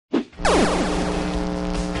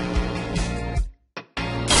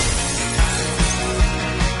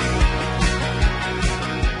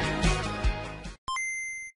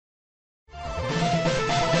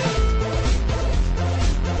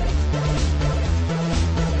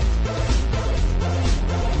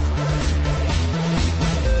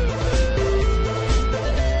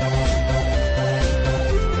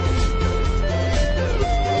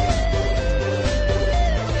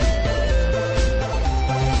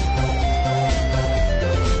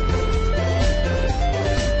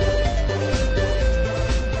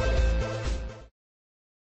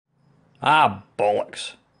Ah,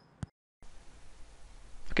 bollocks.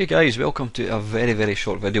 Okay guys, welcome to a very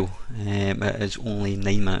short video. It is only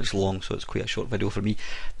 9 minutes long, so it's quite a short video for me.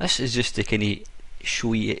 This is just to kind of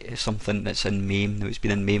show you something that's in Mame. Now, it's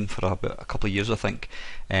been in Mame for about a couple of years, I think.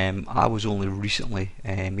 I was only recently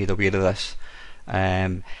made aware of this.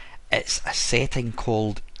 It's a setting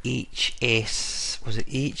called was it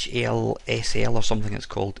HLSL or something it's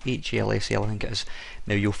called? HLSL I think it is.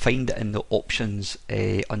 Now you'll find it in the options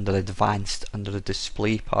under advanced, under the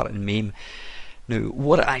display part in Mame. Now,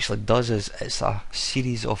 what it actually does is it's a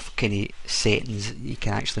series of kind of settings you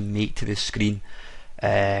can actually make to the screen,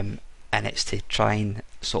 and it's to try and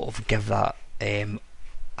sort of give that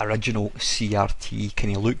original CRT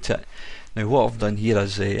kind of look to it. Now, what I've done here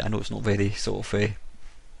is, I know it's not very sort of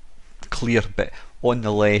clear, but on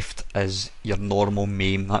the left is your normal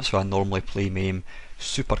Mame. That's how I normally play Mame.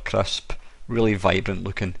 Super crisp, really vibrant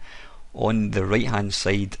looking. On the right hand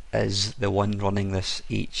side is the one running this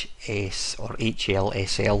HS or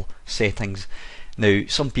HLSL settings. Now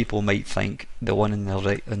some people might think the one on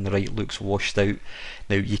the right looks washed out.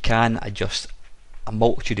 Now you can adjust a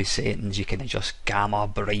multitude of settings. You can adjust gamma,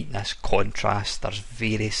 brightness, contrast. There's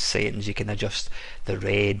various settings. You can adjust the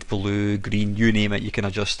red, blue, green, you name it, you can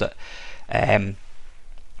adjust it.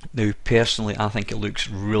 Now personally I think it looks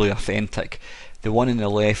really authentic. The one on the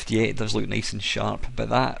left, yeah, it does look nice and sharp, but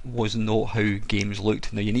that was not how games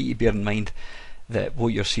looked. Now you need to bear in mind that what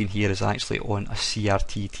you're seeing here is actually on a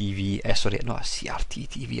CRT TV, sorry, not a CRT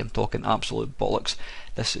TV, I'm talking absolute bollocks.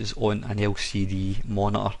 This is on an LCD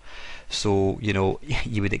monitor, so you know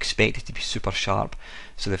you would expect it to be super sharp.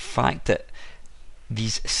 So the fact that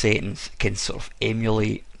these settings can sort of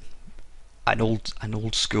emulate an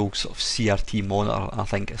old school sort of CRT monitor, I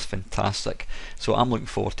think is fantastic. So I'm looking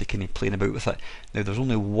forward to kind of playing about with it. Now there's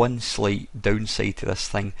only one slight downside to this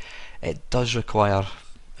thing. It does require,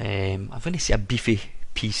 I'm going to say a beefy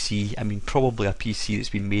PC. I mean probably a PC that's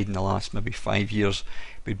been made in the last maybe 5 years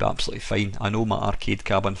would be absolutely fine. I know my arcade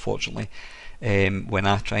cab, unfortunately, when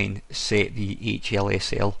I try and set the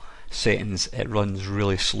HLSL settings, it runs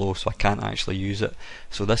really slow, so I can't actually use it.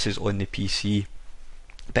 So this is on the PC,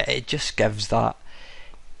 but it just gives that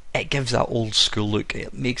old school look.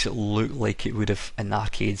 It makes it look like it would have in the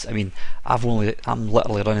arcades. I mean, I'm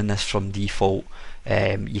literally running this from default.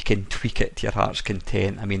 You can tweak it to your heart's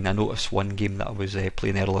content. I mean, I noticed one game that I was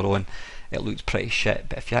playing earlier on, it looked pretty shit,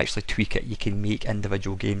 but if you actually tweak it, you can make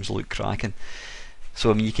individual games look cracking.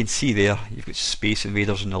 So I mean, you can see there, you've got Space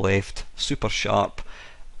Invaders on the left, super sharp.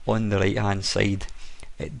 On the right hand side,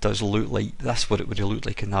 it does look like that's what it would have looked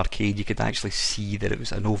like in an arcade. You could actually see that it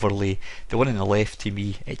was an overlay. The one on the left, to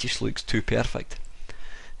me, it just looks too perfect.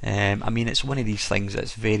 I mean, it's one of these things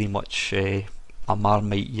that's very much a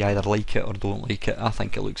Marmite. You either like it or don't like it. I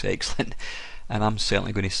think it looks excellent, and I'm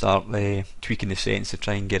certainly going to start tweaking the settings to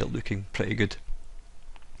try and get it looking pretty good.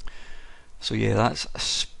 So yeah, that's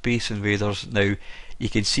Space Invaders. Now you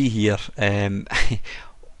can see here, again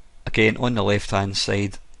on the left hand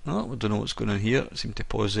side, I don't know what's going on here, I seem to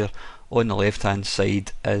pause there. On the left hand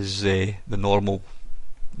side is the normal,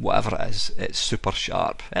 whatever it is, it's super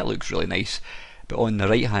sharp, it looks really nice. But on the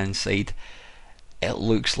right hand side, it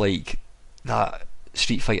looks like that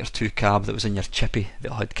Street Fighter 2 cab that was in your chippy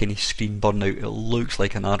that had kind of screen burnout. It looks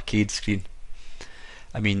like an arcade screen.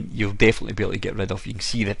 I mean, you'll definitely be able to get rid of, you can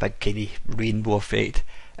see the big kind of rainbow effect.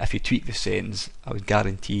 If you tweak the settings, I would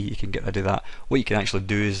guarantee you can get rid of that. What you can actually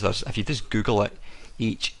do is, if you just Google it,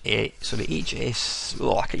 I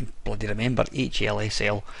can't bloody remember,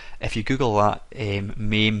 HLSL. If you Google that,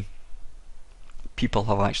 MAME, people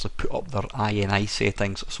have actually put up their INI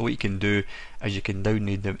settings. So what you can do is you can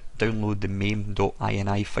download the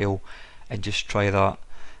MAME.ini file and just try that.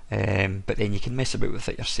 But then you can mess about with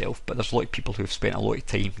it yourself. But there's a lot of people who have spent a lot of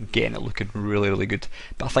time getting it looking really good.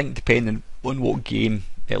 But I think depending on what game,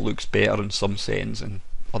 it looks better in some settings, and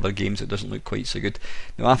other games it doesn't look quite so good.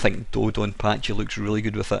 Now I think Dodon Patchy looks really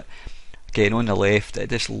good with it. Again, on the left, it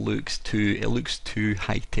just looks too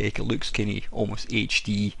high tech. It looks kind of almost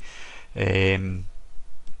HD, too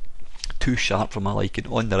sharp for my liking.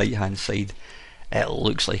 On the right hand side, it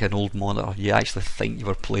looks like an old monitor. You actually think you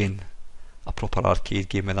were playing a proper arcade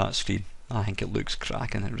game with that screen. I think it looks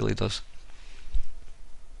cracking, it really does.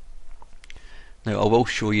 Now I will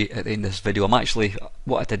show you at the end of this video.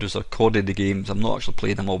 What I did was I recorded the games. I'm not actually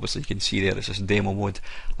playing them, obviously you can see there, it's just demo mode.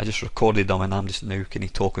 I just recorded them and I'm just now kind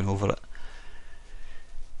of talking over it.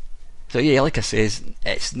 So yeah, like I says,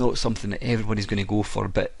 it's not something that everybody's going to go for,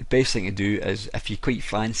 but the best thing to do is, if you quite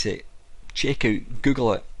fancy it, check out,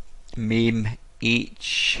 Google it, Mame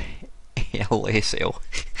HLSL.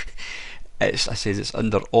 It's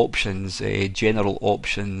under options, general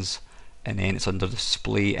options, and then it's under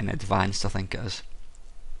display and advanced, I think it is.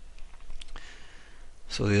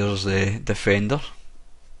 So there's the Defender.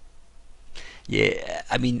 Yeah,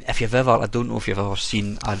 I mean, if you've ever, I don't know if you've ever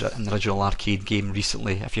seen an original arcade game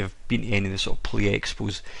recently, if you've been to any of the sort of play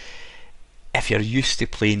expos, if you're used to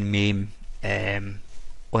playing Mame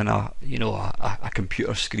on a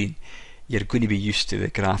computer screen, you're going to be used to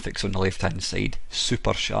the graphics on the left hand side,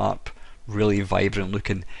 super sharp, really vibrant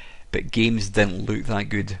looking, but games didn't look that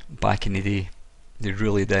good back in the day. They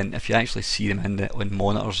really didn't. If you actually see them on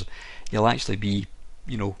monitors, you'll actually be,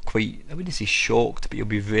 quite, I wouldn't say shocked, but you'll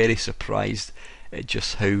be very surprised at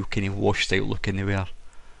just how kind of washed out looking they were.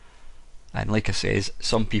 And like I says,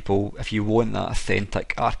 some people, if you want that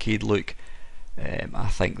authentic arcade look, I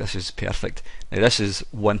think this is perfect. Now this is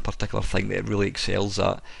one particular thing that it really excels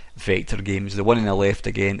at, vector games. The one on the left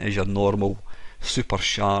again is your normal super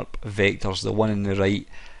sharp vectors. The one on the right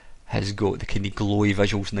has got the kind of glowy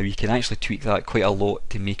visuals. Now you can actually tweak that quite a lot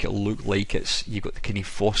to make it look like you've got the kind of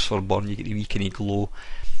phosphor burn, you get the wee kind of glow.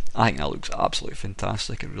 I think that looks absolutely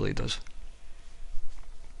fantastic, it really does.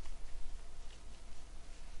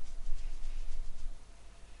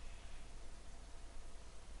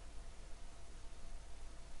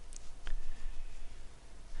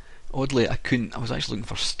 Oddly, I was actually looking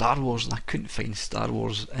for Star Wars and I couldn't find Star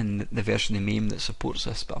Wars in the version of MAME that supports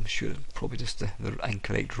this, but I'm sure it's probably just the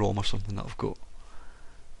incorrect ROM or something that I've got.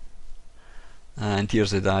 And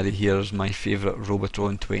here's the daddy. Here's my favourite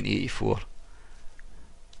Robotron 2084.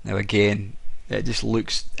 Now again, this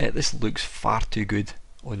looks far too good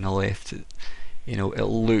on the left. It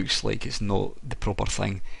looks like it's not the proper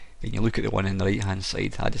thing. When you look at the one on the right hand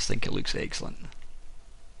side, I just think it looks excellent.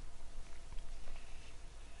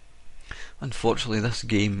 Unfortunately, this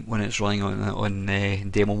game, when it's running on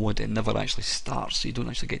demo mode, it never actually starts, so you don't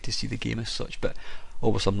actually get to see the game as such. But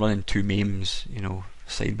obviously, I'm running two Mames,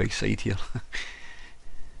 side by side here.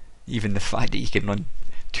 Even the fact that you can run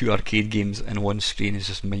two arcade games in one screen is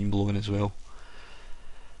just mind blowing as well.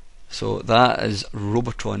 So that is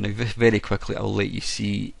Robotron. Now, very quickly, I'll let you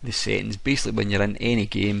see the settings. Basically, when you're in any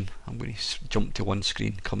game, I'm going to jump to one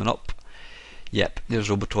screen coming up. Yep, there's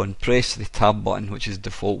Robotron. Press the tab button, which is the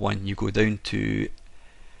default one. You go down to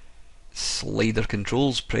slider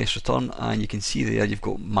controls, press return, and you can see there you've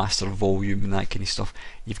got master volume and that kind of stuff.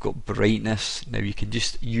 You've got brightness. Now you can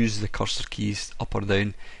just use the cursor keys up or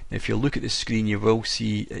down. Now if you look at the screen, you will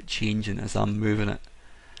see it changing as I'm moving it.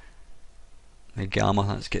 Now gamma,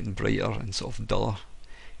 that's getting brighter and sort of duller.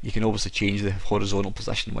 You can obviously change the horizontal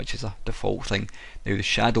position, which is a default thing. Now the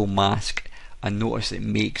shadow mask, I notice it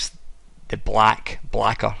makes the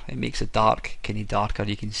blacker, it makes it dark, kind of darker.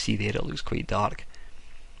 You can see there it looks quite dark.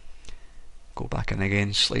 Go back in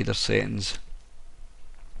again, slider settings.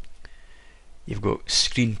 You've got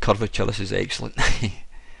screen curvature. This is excellent.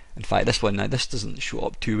 In fact, this doesn't show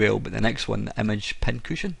up too well, but the next one, the image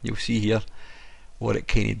pincushion, you'll see here what it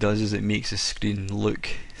kind of does is it makes the screen look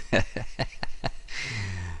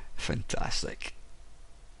fantastic.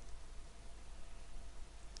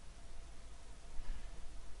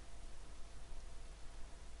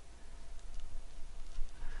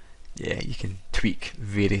 Yeah, you can tweak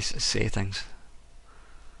various settings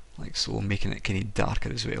like so, making it kind of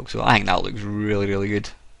darker as well. So I think that looks really, really good.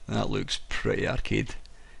 That looks pretty arcade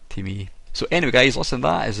to me. So anyway guys, listen,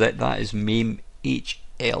 that is it. That is Mame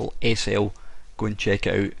HLSL. Go and check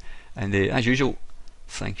it out, and as usual,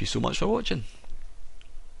 thank you so much for watching.